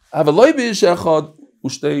 They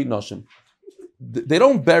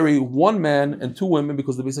don't bury 1 man and 2 women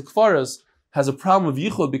because the basic Kfaras has a problem of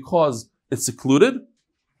yichud because it's secluded,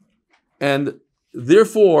 and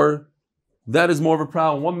therefore that is more of a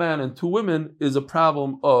problem. 1 man and 2 women is a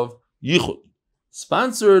problem of yichud.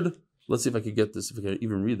 Sponsored, let's see if I can get this, if I can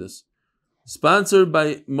even read this. Sponsored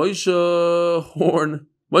by Moshe Horn,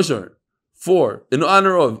 4, in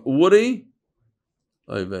honor of Woody,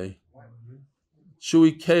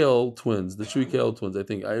 Shui Kale twins, the Shui Kale twins, I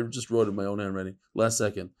think. I just wrote it in my own handwriting last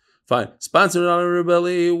second. Fine. Sponsored in honor of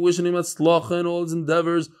Rebelli, wishing him atzlacha in all his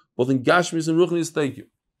endeavors, both in Gashmis and Ruchnis. Thank you.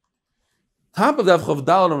 Top of the Avchav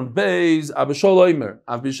Dalan on Beis, Abishol Oimer,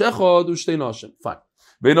 Abishechod, Ushtei Noshim. Fine.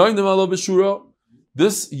 Beinoim Demalo Beshuro.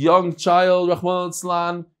 This young child, Rahman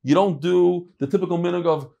al-Islam, you don't do the typical minhag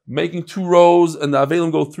of making 2 rows and the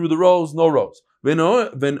Avelim go through the rows, no rows. You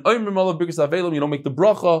don't make the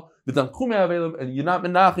bracha, and you're not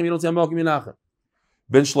menachem, you don't say amalkim menachem.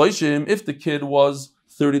 Ben shloishim, if the kid was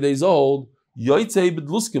 30 days old, yoytzei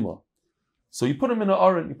b'dluskima. So you put him in an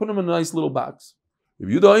aron, you put him in a nice little box. If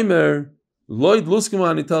you doimer, loy dluskima,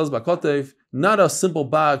 and he tells bakotev, not a simple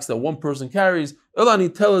box that 1 person carries. Elan he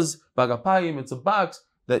tells bagapayim, it's a box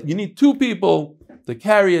that you need 2 people to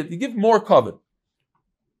carry it. You give more covet.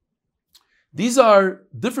 These are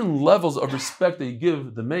different levels of respect that you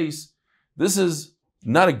give the mace. This is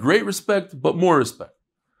not a great respect, but more respect.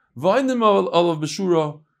 V'aynim alav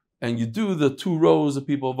b'shura, and you do the 2 rows of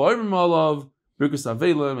people. V'ayrim alav birkus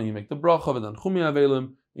avelim, and you make the bracha v'dan chumi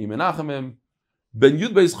avelim, and you menachemim. Ben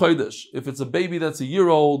yud beis chodesh. If it's a baby that's a year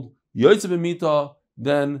old, yoytze b'mita,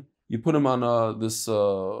 then you put him on this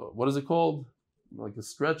what is it called? Like a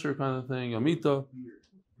stretcher kind of thing, a mita.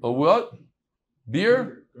 A what?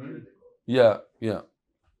 Beer? Yeah.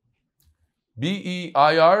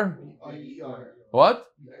 B-E-I-R?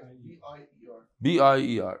 What?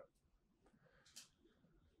 B-I-E-R.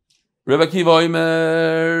 Rebbe Akiva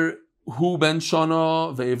Omer, Hu ben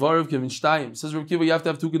Shana ve'evarev kevin shtayim. Says Rebbe Akiva, you have to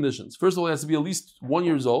have 2 conditions. First of all, he has to be at least 1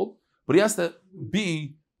 year old, but he has to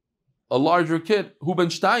be a larger kid. Hu ben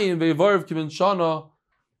shtayim ve'evarev kevin shana,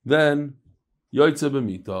 then yoytze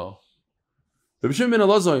b'mita. Rebbe Shimon ben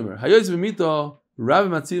Elazar Omer, hayoytze b'mita, Rabbi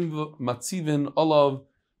Matzivin olav.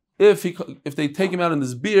 If they take him out in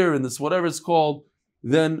this beer, in this whatever it's called,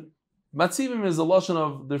 then Matzivim is a lashon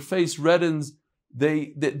of their face reddens.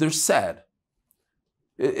 They're sad.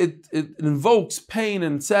 It invokes pain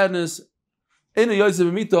and sadness. And if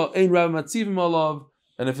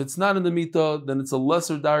it's not in the mita, then it's a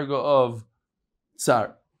lesser darga of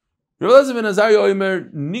tsar. If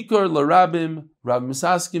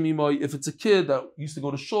it's a kid that used to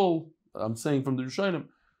go to shul, I'm saying from the Rishonim,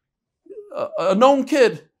 a known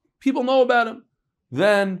kid, people know about him,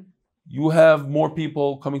 then you have more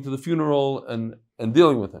people coming to the funeral and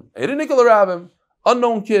dealing with him.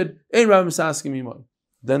 Unknown kid,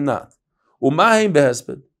 then not.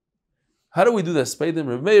 How do we do that?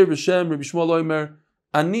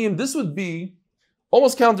 This would be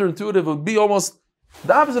almost counterintuitive. It would be almost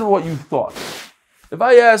the opposite of what you thought. If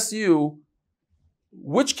I asked you,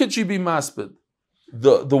 which kid should be maspid?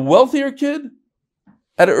 The wealthier kid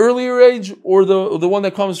at an earlier age, or the one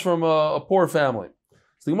that comes from a poor family?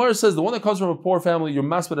 So the Gemara says the one that comes from a poor family, you're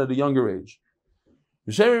maspid at a younger age.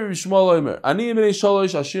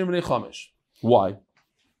 Why?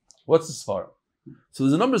 What's the svara? So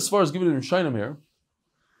there's a number of svaras given in Rishonim here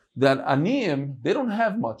that aniyim, they don't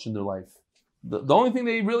have much in their life. The only thing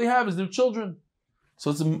they really have is their children. So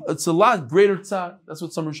it's a lot greater tzar. That's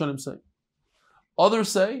what some Rishonim say. Others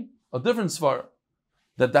say a different svara,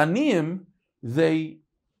 that the aniyim, they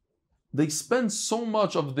spend so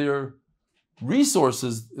much of their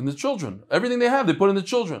resources in the children. Everything they have, they put in the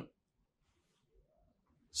children.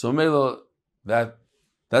 So Mela,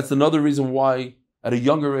 that's another reason why at a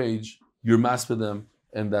younger age you're masped them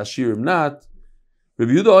and the Ashirim not.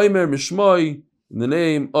 Rabbi Yehuda Omer Mishmoi, in the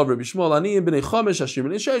name of Rabbi Shmuel, Aniyim b'nei Chamesh, Ashir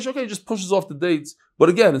b'nei Sheish. Okay, just pushes off the dates. But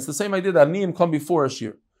again, it's the same idea that Aniyim come before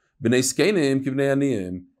Ashir. B'nei Skeinim kivnei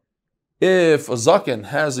Aniyim. If a Zaken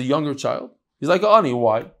has a younger child, he's like an Ani.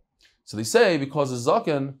 Why? So they say because a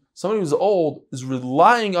Zaken, somebody who's old, is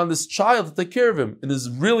relying on this child to take care of him in his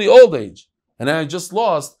really old age. And I just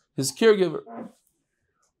lost his caregiver.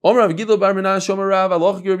 Omer Rav Gidol bar Menashe Omer Rav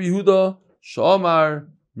Aloch Rabbi Yehuda Shomar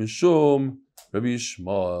Mishum Rabbi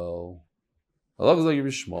Yishmael. Aloch is like Rabbi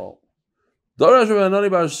Yishmael. Darash Rabbi Anani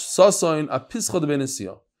bar Sasain Apischa de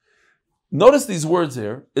Benesia. Notice these words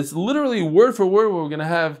here. It's literally word for word what we're going to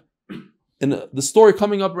have in the story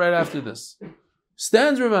coming up right after this.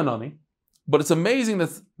 Stands Rabbi Anani, but it's amazing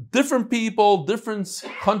that different people, different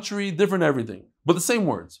country, different everything, but the same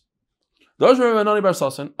words.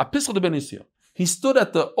 He stood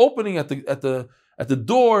at the opening at the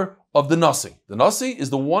door of the Nasi. The Nasi is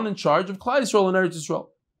the one in charge of Klal Yisrael and Eretz Yisrael.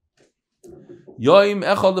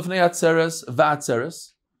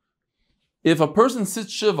 If a person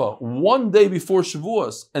sits Shiva one day before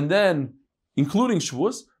Shavuos and then including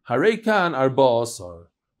Shavuos, Harei Kan Arba Asar.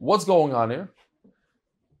 What's going on here?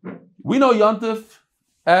 We know Yontif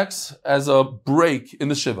acts as a break in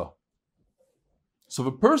the Shiva. So if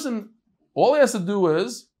a person, all he has to do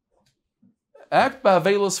is act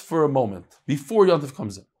ba'avelos for a moment before Yontif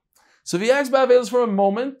comes in. So if he acts ba'avelos for a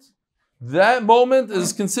moment, that moment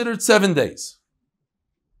is considered 7 days.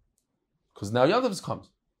 Because now Yontif comes.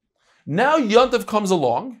 Now Yontif comes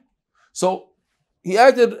along. So he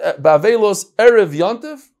acted ba'avelos erev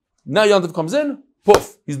Yontif. Now Yontif comes in.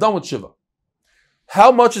 Poof, he's done with Shiva.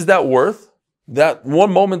 How much is that worth? That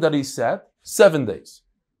one moment that he sat? 7 days.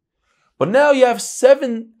 But now you have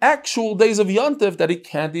 7 actual days of Yontif that he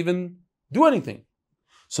can't even do anything.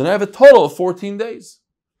 So now I have a total of 14 days.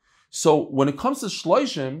 So when it comes to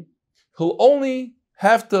Shloshim, he'll only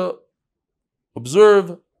have to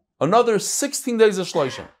observe another 16 days of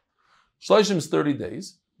Shloshim. Shloshim is 30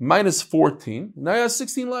 days, minus 14. Now he has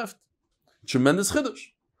 16 left. Tremendous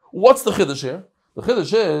Chiddush. What's the Chiddush here? The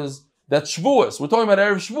Chiddush is that Shavuos, we're talking about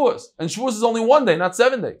Erev Shavuos, and Shavuos is only 1 day, not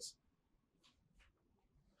 7 days.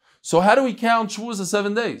 So how do we count Shavuos as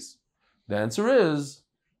 7 days? The answer is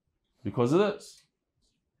Because of this.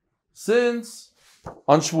 Since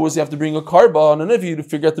on Shavuos you have to bring a carbon, and if you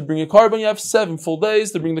forget to bring a carbon, you have 7 full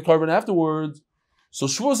days to bring the carbon afterwards. So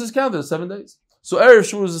Shavuos is counted as 7 days. So Erev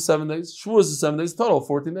Shavuos is 7 days. Shavuos is 7 days, total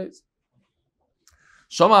 14 days.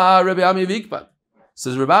 Shama Rabbi Ami Vikban.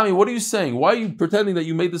 Says, Rabbi Ami, what are you saying? Why are you pretending that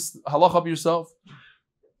you made this halacha up yourself?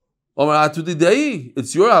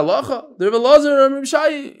 It's your halacha.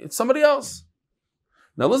 It's somebody else.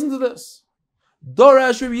 Now listen to this.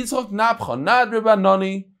 Dorash Rabbi Yitzchak Napcha, not Rabbi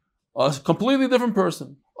Nani, a completely different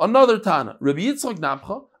person. Another Tana. Rabbi Yitzchak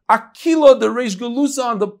Napcha, Akila the Reish Galusa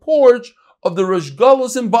on the porch of the Reish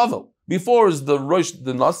Galus in Bavel. Before is the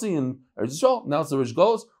Nasi in Eretz Yisrael. Now it's the Reish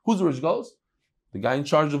Galus. Who's the Reish Galus? The guy in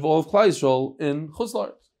charge of all of Klai Yisrael in Chutz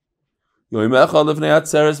La'aretz.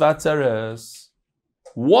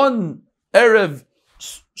 One Erev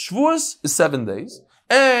Shavuos is 7 days,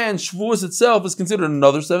 and Shavuos itself is considered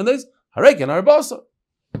another 7 days. Harek and Arbasa.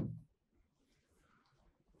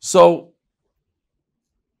 So,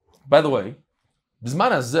 by the way,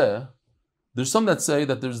 Bizman Hazeh, there's some that say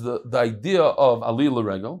that there's the idea of Aliyah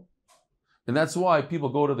L'Regel, and that's why people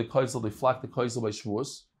go to the Kaisel, they flock the Kaisel by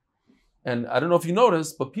Shavuos. And I don't know if you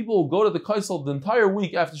noticed, but people will go to the Kaisel the entire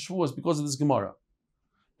week after Shavuos because of this Gemara.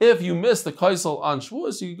 If you miss the Kaisel on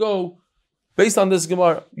Shavuos, you go, based on this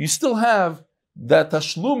Gemara, you still have that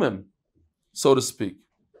Tashlumim, so to speak.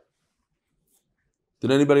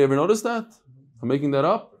 Did anybody ever notice that? I'm making that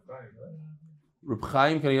up. Reb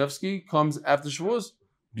Chaim Kanievsky comes after Shavuos.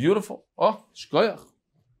 Beautiful. Oh, shkoyach.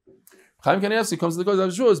 Chaim Kanievsky comes to the Kaisel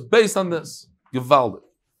after Shavuos based on this. Gewaldig.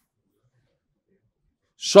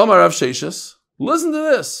 Shama Rav Sheshes. Listen to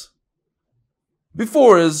this.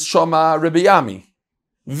 Before is Shama Rebbe Yami.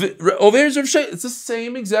 Over here is Rav Sheshes. It's the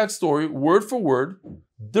same exact story, word for word,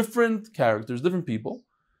 different characters, different people.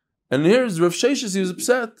 And here's Rav Sheshes. He was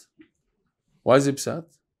upset. Why is he upset?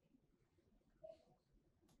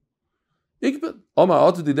 Ikbet.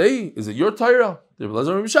 Omar Atudidei. Is it your Torah?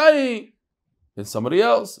 It's somebody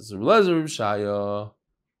else. It's Rav Lezer Rav Shaya.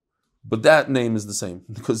 But that name is the same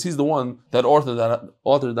because he's the one that authored the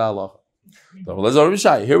halacha.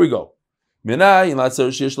 Here we go. How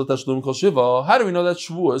do we know that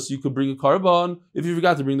Shavuos you could bring a carbon if you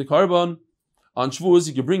forgot to bring the carbon? On Shavuos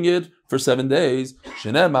you could bring it for 7 days.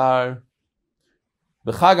 Shenemar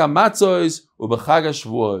b'chag hamatzos u'b'chag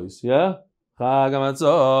hashvuos. Yeah, chag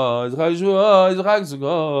hamatzos, chag hashvuos, chag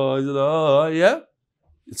sukkos. Yeah,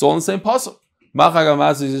 it's all in the same pasuk. Ma chag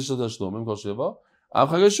hamatzos is shel tashlumim kol shiva.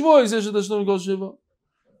 Matzos,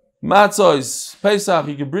 Pesach,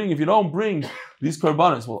 you can bring, if you don't bring these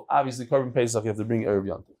korbanos, well, obviously, Korban Pesach, you have to bring Erev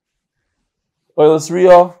Yom Tov. Oilas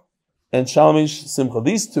Riyah and Shalmish Simcha,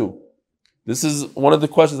 these two. This is one of the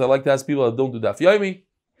questions I like to ask people that don't do Daf Yomi.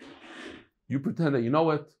 You pretend that you know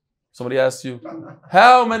it. Somebody asks you,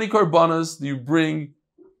 how many korbanos do you bring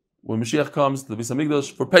when Mashiach comes to the Beis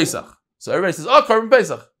Hamikdash for Pesach? So everybody says, oh, Korban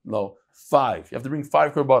Pesach. No, 5. You have to bring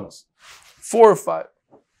 5 korbanos. 4 or 5.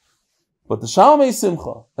 But the Shalmei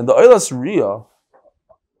Simcha and the Oilas Riyah,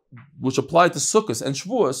 which apply to Sukkot and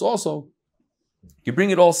Shavuos also, you bring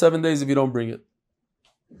it all 7 days if you don't bring it.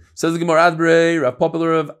 Says the Gemara Adbrei, Rav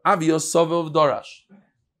Popular of Avios Sova of Darash.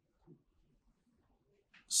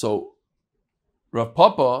 So Rav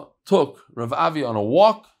Papa took Rav Avi on a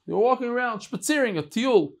walk. They were walking around, spatziring a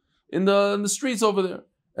tiul in the streets over there.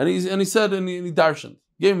 And he said, and he darshaned,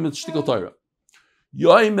 gave him a shtickle Torah.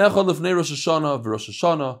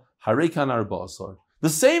 The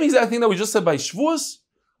same exact thing that we just said by Shavuos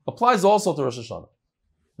applies also to Rosh Hashanah.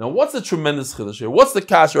 Now, what's the tremendous chiddush here? What's the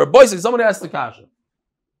kasha? Or boy, somebody asked the kasha.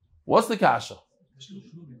 What's the kasha?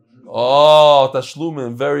 Oh,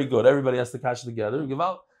 Tashlumim, very good. Everybody has the kasha together.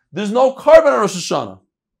 There's no carbon on Rosh Hashanah.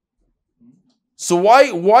 So why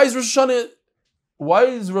is Rosh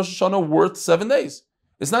Hashanah worth 7 days?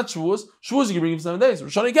 It's not Shavuos. Shavuos you can bring him 7 days.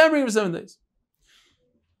 Rosh Hashanah you can't bring him 7 days.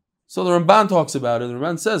 So the Ramban talks about it. The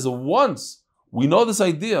Ramban says that once we know this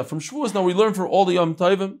idea from Shavuos, now we learn for all the Yom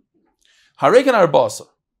Tovim. Harek and Arbasa.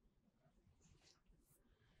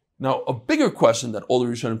 Now, a bigger question that all the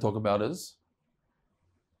Rishonim talk about is,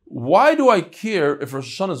 why do I care if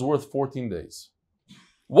Rosh Hashanah is worth 14 days?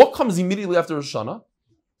 What comes immediately after Rosh Hashanah?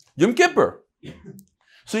 Yom Kippur.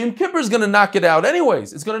 So Yom Kippur is going to knock it out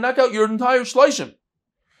anyways. It's going to knock out your entire Shloshim.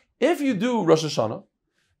 If you do Rosh Hashanah,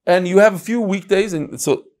 and you have a few weekdays, and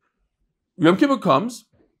so Yom Kippur comes,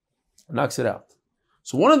 knocks it out.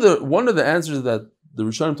 So one of the answers that the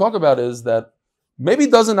Rishonim talk about is that maybe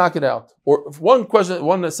it doesn't knock it out. Or one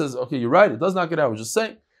that says, okay, you're right, it does knock it out. We're just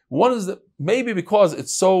saying. One is that maybe because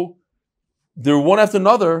it's so, they're one after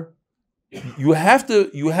another, you have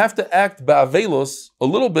to act ba'avelos a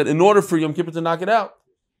little bit in order for Yom Kippur to knock it out.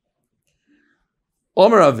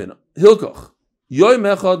 Omer Avina, Hilkoch, Yom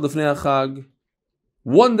Echad Lefnei HaChag,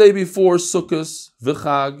 one day before Sukkot,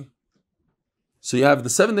 V'Chag. So you have the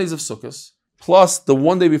 7 days of Sukkot, plus the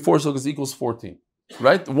 1 day before Sukkot equals 14.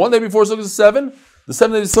 Right? The 1 day before Sukkot is 7, the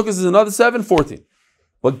 7 days of Sukkot is another 7, 14.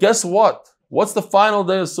 But guess what? What's the final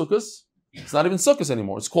day of Sukkot? It's not even Sukkot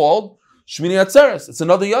anymore. It's called Shmini Atzeres. It's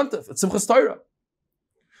another Yantif. It's Simchas Torah.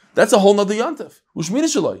 That's a whole nother Yantif. Ushmini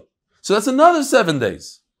Shaloi. So that's another 7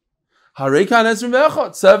 days. Harekan Ezrim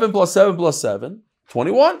Ve'echad. 7 plus 7 plus 7,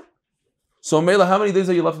 21. So Mela, how many days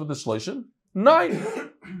are you left with the Shloshim? 9.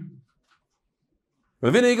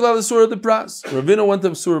 Ravina Igla the Surah the Pras. Ravina went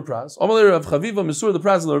to Surah Pras. Omar Rav Chaviva Mesurah the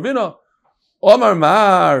Pras and Ravina. Omar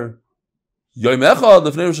Mar. Yom Echad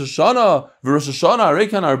Lefnei Rosh Hashanah v'Rosh Hashanah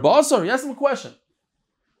Arekan Arbasar. You asked him a question.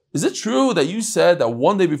 Is it true that you said that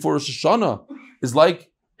 1 day before Rosh Hashanah is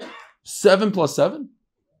like 7 plus 7?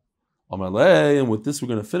 Amalei, and with this we're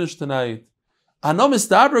going to finish tonight. Anam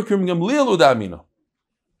Istabra Krim Gamliel Udamina.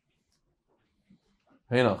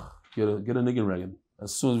 Heinach, get a niggin regan.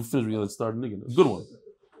 As soon as we finish, we're going to start a niggin. A good one.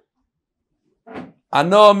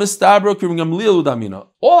 Anam Istabra Krim Gamliel Udamina.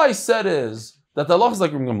 All I said is that the Allah is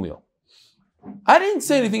like Krim Gamliel. I didn't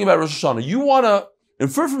say anything about Rosh Hashanah. You want to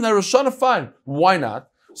infer from that Rosh Hashanah? Fine. Why not?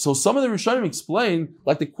 So some of the Rishonim explain,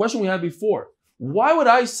 like the question we had before. Why would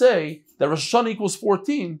I say that Rosh Hashanah equals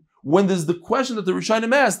 14 when there's the question that the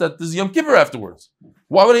Rishonim asked that there's Yom Kippur afterwards?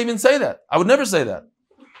 Why would I even say that? I would never say that.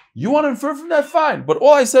 You want to infer from that? Fine. But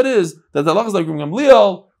all I said is that the Allah is like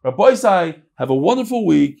Gamliel. Rabbi Isai, have a wonderful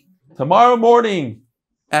week. Tomorrow morning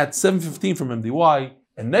at 7:15 from MDY.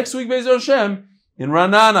 And next week, Be'ez Hashem, in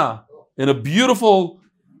Ranana. In a beautiful,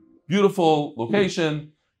 beautiful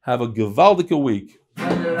location. Have a gewaldige week. La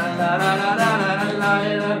la la la la la la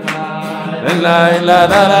la la la la la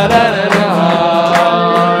la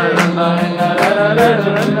la la